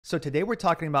So today we're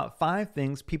talking about 5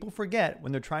 things people forget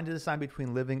when they're trying to decide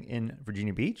between living in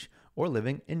Virginia Beach or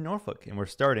living in Norfolk. And we're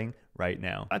starting right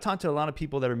now. I talk to a lot of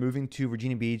people that are moving to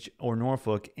Virginia Beach or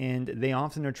Norfolk, and they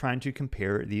often are trying to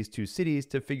compare these two cities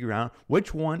to figure out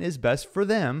which one is best for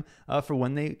them for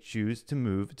when they choose to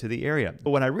move to the area.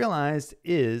 But what I realized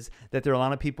is that there are a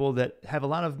lot of people that have a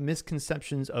lot of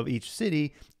misconceptions of each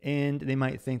city, and they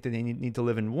might think that they need to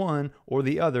live in one or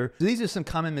the other. So these are some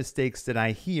common mistakes that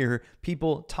I hear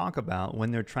people talk about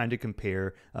when they're trying to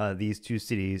compare these two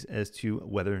cities as to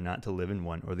whether or not to live in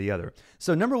one or the other.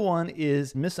 So number one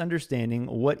is misunderstanding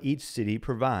what each city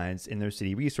provides in their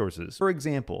city resources. For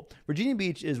example, Virginia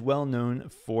Beach is well known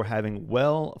for having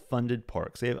well-funded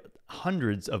parks. They have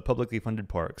hundreds of publicly funded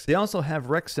parks. They also have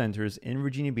rec centers in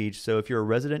Virginia Beach, so if you're a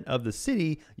resident of the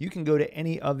city, you can go to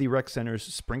any of the rec centers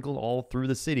sprinkled all through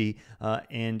the city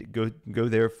and go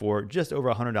there for just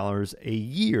over $100 a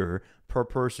year per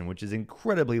person, which is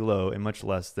incredibly low and much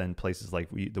less than places like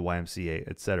the YMCA,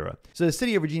 etc. So the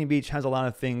city of Virginia Beach has a lot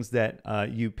of things that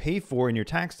you pay for in your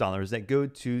tax dollars that go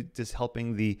to just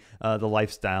helping the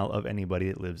lifestyle of anybody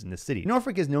that lives in the city.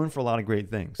 Norfolk is known for a lot of great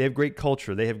things. They have great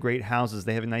culture. They have great houses.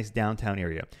 They have a nice downtown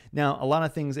area. Now, a lot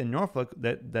of things in Norfolk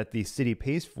that the city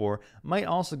pays for might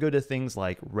also go to things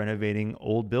like renovating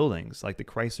old buildings, like the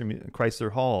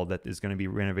Chrysler Hall that is going to be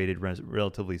renovated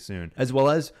relatively soon, as well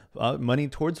as money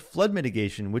towards flood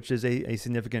mitigation, which is a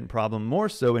significant problem, more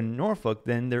so in Norfolk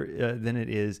than it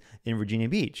is in Virginia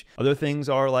Beach. Other things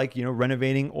are like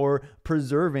renovating or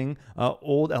preserving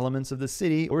old elements of the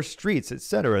city or streets,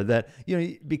 etc. That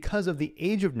because of the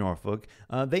age of Norfolk,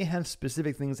 they have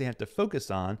specific things they have to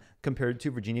focus on compared to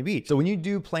Virginia Beach. So when you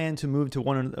do plan to move to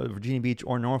one of Virginia Beach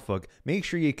or Norfolk, make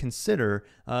sure you consider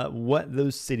what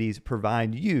those cities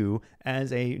provide you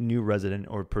as a new resident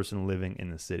or person living in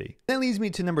the city. That leads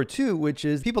me to number 2, which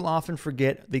is people often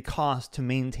forget the cost to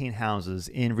maintain houses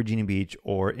in Virginia Beach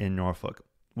or in Norfolk.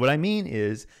 What I mean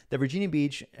is that Virginia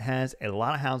Beach has a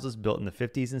lot of houses built in the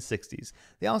 50s and 60s.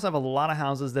 They also have a lot of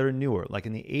houses that are newer, like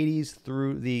in the 80s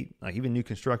through even new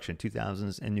construction,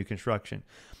 2000s and new construction.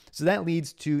 So that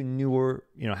leads to newer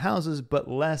houses, but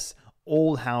less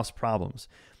old house problems.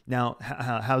 Now,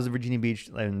 houses in Virginia Beach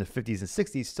in the 50s and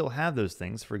 60s still have those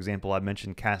things. For example, I've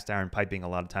mentioned cast iron piping a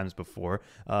lot of times before.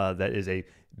 That is a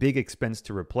big expense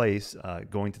to replace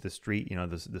going to the street,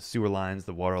 the sewer lines,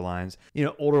 the water lines,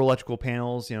 older electrical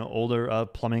panels, older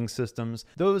plumbing systems.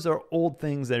 Those are old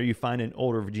things that you find in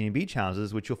older Virginia Beach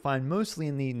houses, which you'll find mostly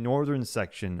in the northern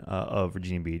section of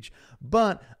Virginia Beach.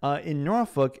 But in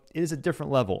Norfolk, it is a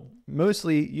different level.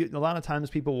 Mostly, a lot of times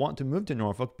people want to move to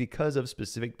Norfolk because of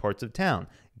specific parts of town.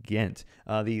 Ghent,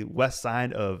 the west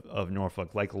side of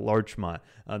Norfolk, like Larchmont.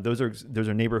 Those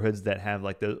are neighborhoods that have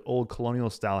like the old colonial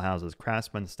style houses,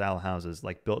 craftsman style houses,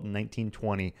 like built in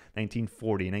 1920,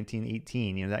 1940,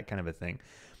 1918, that kind of a thing.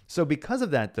 So because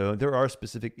of that, though, there are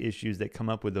specific issues that come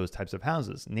up with those types of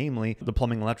houses. Namely, the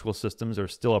plumbing electrical systems are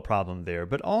still a problem there,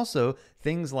 but also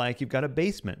things like you've got a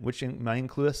basement, which might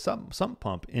include a sump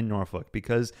pump in Norfolk,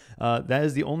 because that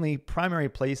is the only primary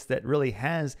place that really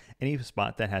has any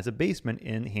spot that has a basement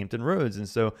in Hampton Roads. And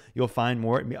so you'll find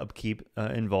more upkeep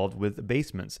involved with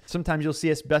basements. Sometimes you'll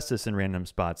see asbestos in random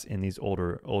spots in these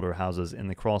older houses in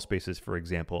the crawl spaces, for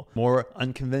example. More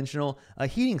unconventional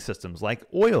heating systems like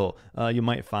oil you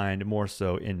might find more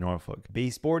so in Norfolk.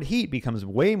 Baseboard heat becomes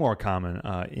way more common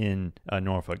in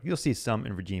Norfolk. You'll see some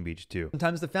in Virginia Beach too.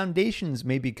 Sometimes the foundations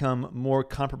may become more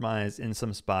compromised in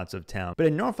some spots of town. But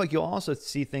in Norfolk, you'll also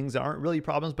see things that aren't really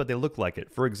problems, but they look like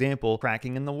it. For example,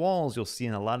 cracking in the walls you'll see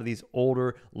in a lot of these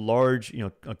older, large,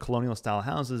 colonial style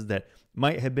houses that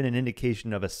might have been an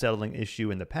indication of a settling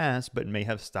issue in the past, but may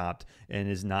have stopped and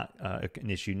is not an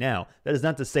issue now. That is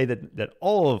not to say that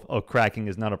all of cracking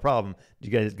is not a problem. You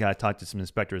guys got to talk to some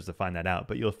inspectors to find that out,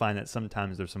 but you'll find that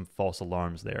sometimes there's some false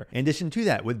alarms there. In addition to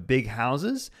that, with big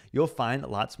houses, you'll find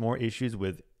lots more issues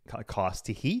with cost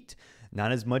to heat,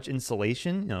 not as much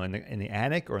insulation, in the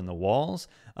attic or in the walls.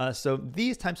 So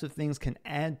these types of things can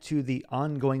add to the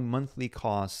ongoing monthly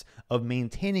costs of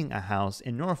maintaining a house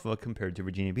in Norfolk compared to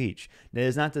Virginia Beach. That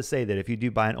is not to say that if you do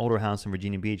buy an older house in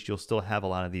Virginia Beach, you'll still have a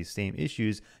lot of these same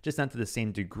issues, just not to the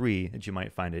same degree that you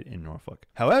might find it in Norfolk.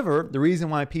 However, the reason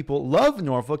why people love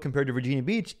Norfolk compared to Virginia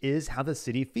Beach is how the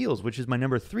city feels, which is my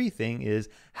number 3 thing, is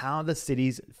how the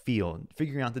cities feel,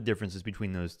 figuring out the differences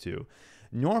between those two.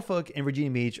 Norfolk and Virginia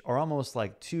Beach are almost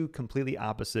like two completely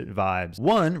opposite vibes.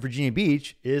 One, Virginia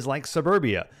Beach is like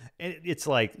suburbia. It's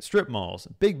like strip malls,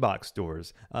 big box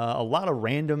stores, a lot of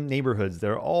random neighborhoods that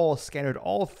are all scattered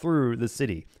all through the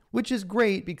city. which is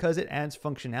great because it adds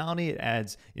functionality. It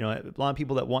adds, a lot of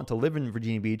people that want to live in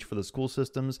Virginia Beach for the school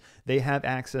systems, they have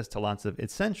access to lots of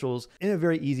essentials in a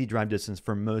very easy drive distance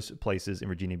for most places in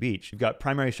Virginia Beach. You've got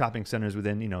primary shopping centers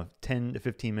within, 10 to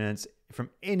 15 minutes from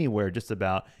anywhere just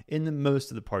about in the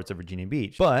most of the parts of Virginia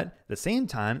Beach. But at the same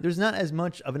time, there's not as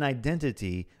much of an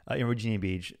identity in Virginia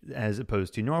Beach as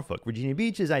opposed to Norfolk. Virginia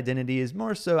Beach's identity is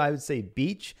more so, I would say,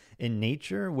 beach in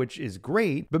nature, which is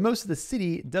great, but most of the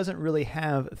city doesn't really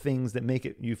have things that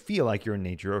make you feel like you're in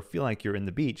nature or feel like you're in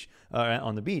the beach,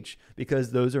 on the beach,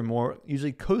 because those are more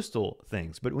usually coastal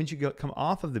things. But once you come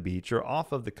off of the beach or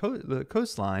off of the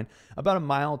coastline, about a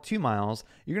mile, 2 miles,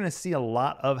 you're going to see a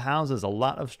lot of houses, a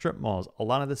lot of strip malls, a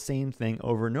lot of the same thing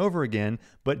over and over again,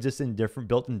 but just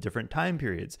built in different time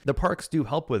periods. The parks do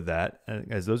help with that,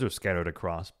 as those are scattered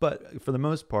across, but for the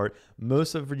most part,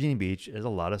 most of Virginia Beach is a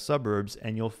lot of suburbs,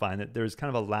 and you'll find that there's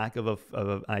kind of a lack of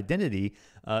an identity,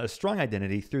 a strong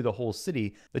identity through the whole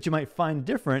city that you might find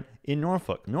different in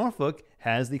Norfolk. Norfolk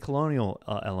has the colonial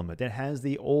element. It has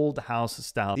the old house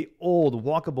style, the old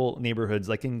walkable neighborhoods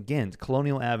like in Ghent,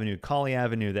 Colonial Avenue, Colley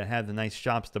Avenue, that have the nice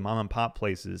shops, the mom and pop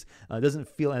places. It doesn't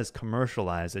feel as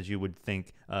commercialized as you would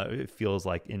think it feels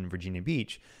like in Virginia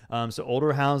Beach. So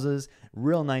older houses,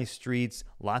 real nice streets,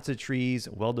 lots of trees,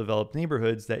 well-developed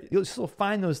neighborhoods that you'll still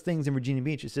find those things in Virginia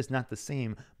Beach. It's just not the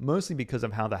same, mostly because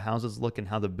of how the houses look and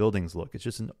how the buildings look. It's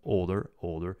just an older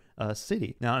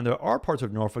city. Now, and there are parts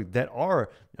of Norfolk that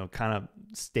are, kind of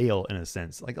stale in a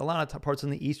sense, like a lot of parts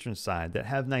on the eastern side that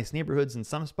have nice neighborhoods in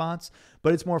some spots,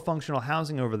 but it's more functional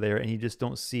housing over there, and you just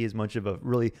don't see as much of a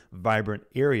really vibrant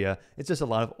area. It's just a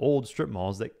lot of old strip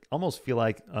malls that almost feel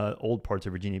like old parts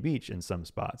of Virginia Beach in some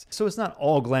spots. So it's not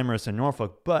all glamorous in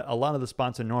Norfolk, but a lot of the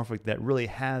spots in Norfolk that really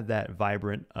have that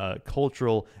vibrant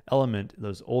cultural element,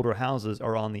 those older houses,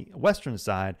 are on the western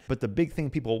side. But the big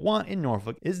thing people want in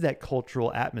Norfolk is that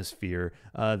cultural atmosphere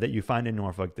that you find in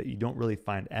Norfolk that you don't really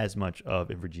find as much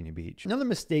of in Virginia Beach. Another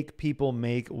mistake people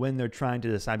make when they're trying to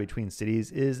decide between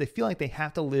cities is they feel like they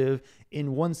have to live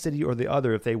in one city or the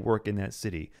other if they work in that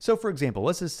city. So for example,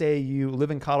 let's just say you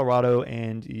live in Colorado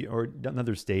or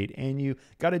another state, and you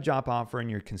got a job offer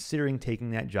and you're considering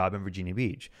taking that job in Virginia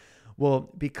Beach.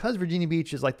 Well, because Virginia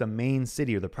Beach is like the main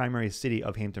city or the primary city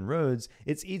of Hampton Roads,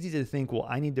 it's easy to think, well,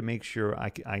 I need to make sure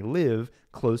I live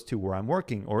close to where I'm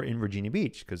working or in Virginia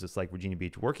Beach, because it's like Virginia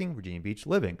Beach working, Virginia Beach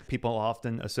living. People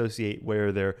often associate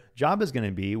where their job is going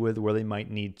to be with where they might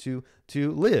need to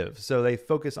live. So they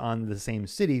focus on the same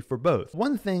city for both.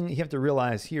 One thing you have to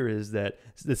realize here is that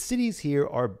the cities here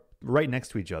are right next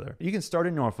to each other. You can start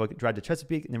in Norfolk, drive to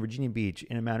Chesapeake and then Virginia Beach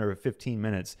in a matter of 15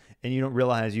 minutes, and you don't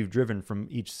realize you've driven from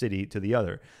each city to the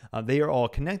other. They are all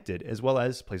connected, as well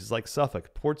as places like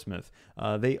Suffolk, Portsmouth.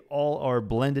 They all are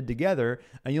blended together,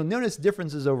 and you'll notice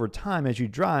differences over time as you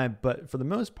drive, but for the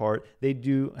most part, they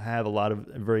do have a lot of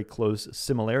very close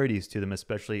similarities to them,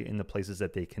 especially in the places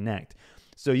that they connect.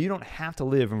 So you don't have to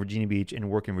live in Virginia Beach and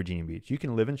work in Virginia Beach. You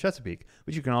can live in Chesapeake,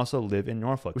 but you can also live in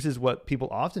Norfolk, which is what people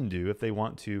often do if they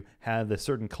want to have the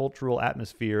certain cultural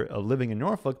atmosphere of living in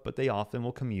Norfolk, but they often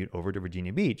will commute over to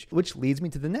Virginia Beach, which leads me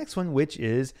to the next one, which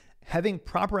is having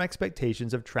proper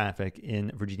expectations of traffic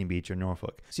in Virginia Beach or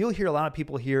Norfolk. So you'll hear a lot of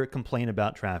people here complain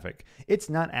about traffic. It's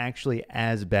not actually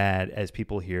as bad as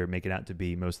people here make it out to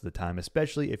be most of the time,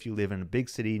 especially if you live in a big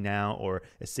city now or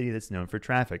a city that's known for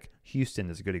traffic. Houston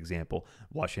is a good example.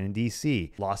 Washington,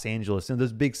 D.C., Los Angeles, and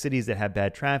those big cities that have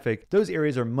bad traffic, those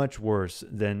areas are much worse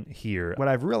than here. What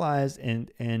I've realized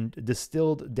and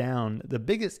distilled down, the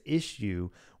biggest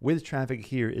issue with traffic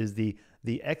here is the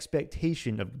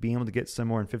expectation of being able to get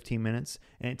somewhere in 15 minutes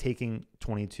and it taking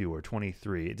 22 or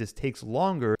 23. It just takes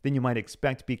longer than you might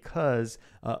expect because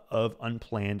of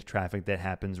unplanned traffic that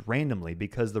happens randomly,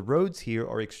 because the roads here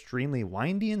are extremely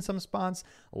windy in some spots,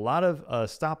 a lot of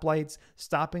stoplights,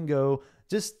 stop and go,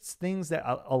 just things that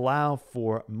allow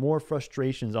for more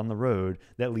frustrations on the road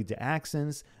that lead to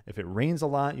accidents. If it rains a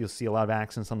lot, you'll see a lot of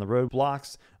accidents on the road.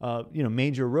 Blocks,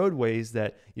 major roadways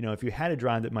that, if you had a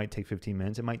drive that might take 15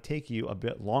 minutes, it might take you a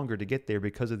bit longer to get there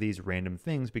because of these random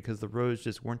things, because the roads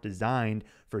just weren't designed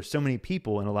for so many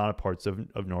people in a lot of parts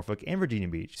of Norfolk and Virginia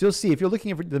Beach. So you'll see, if you're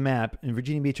looking at the map in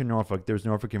Virginia Beach and Norfolk, there's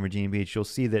Norfolk and Virginia Beach, you'll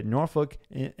see that Norfolk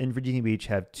and Virginia Beach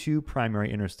have two primary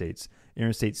interstates.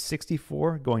 Interstate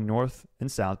 64 going north and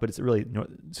south, but it's really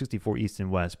 64 east and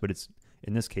west, but it's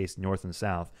in this case north and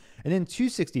south. And then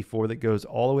 264 that goes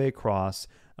all the way across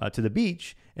to the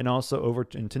beach and also over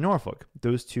into Norfolk.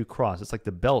 Those two cross. It's like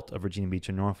the belt of Virginia Beach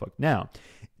and Norfolk. Now,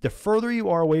 the further you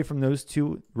are away from those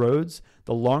two roads,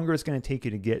 the longer it's going to take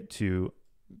you to get to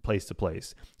place to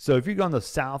place. So if you go on the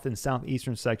south and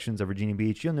southeastern sections of Virginia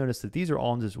Beach, you'll notice that these are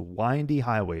all just windy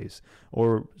highways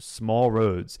or small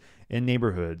roads in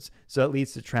neighborhoods. So it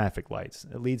leads to traffic lights.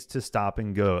 It leads to stop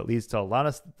and go. It leads to a lot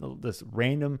of this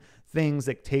random things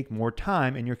that take more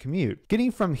time in your commute.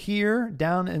 Getting from here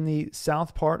down in the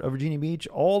south part of Virginia Beach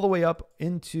all the way up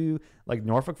into like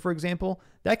Norfolk, for example,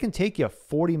 that can take you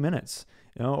 40 minutes,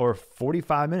 or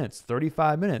 45 minutes,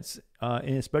 35 minutes,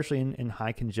 and especially in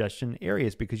high congestion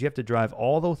areas, because you have to drive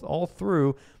all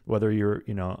through, whether you're,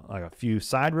 like a few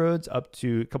side roads up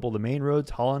to a couple of the main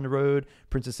roads, Holland Road,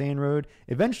 Princess Anne Road.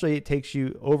 Eventually it takes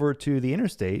you over to the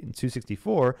interstate in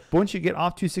 264. But once you get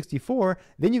off 264,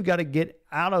 then you've got to get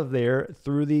out of there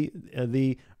through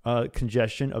the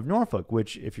congestion of Norfolk,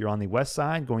 which if you're on the west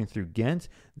side going through Ghent,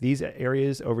 these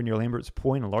areas over near Lambert's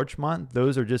Point and Larchmont,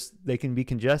 they can be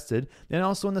congested. And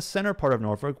also in the center part of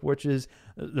Norfolk, which is,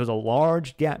 there's a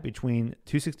large gap between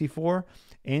 264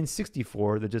 and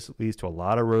 64 that just leads to a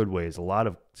lot of roadways, a lot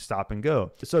of stop and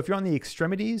go. So if you're on the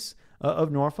extremities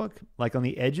of Norfolk, like on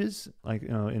the edges, like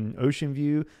in Ocean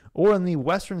View, or on the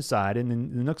western side, and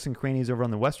in the nooks and crannies over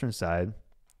on the western side,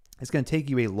 it's going to take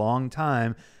you a long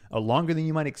time, longer than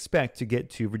you might expect to get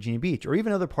to Virginia Beach, or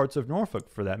even other parts of Norfolk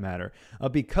for that matter,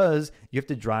 because you have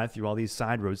to drive through all these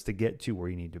side roads to get to where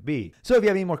you need to be. So if you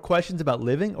have any more questions about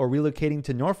living or relocating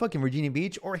to Norfolk and Virginia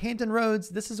Beach or Hampton Roads,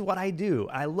 this is what I do.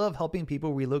 I love helping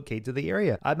people relocate to the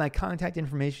area. I have my contact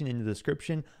information in the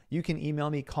description. You can email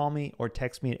me, call me, or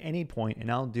text me at any point, and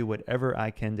I'll do whatever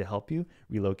I can to help you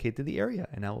relocate to the area.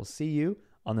 And I will see you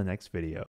on the next video.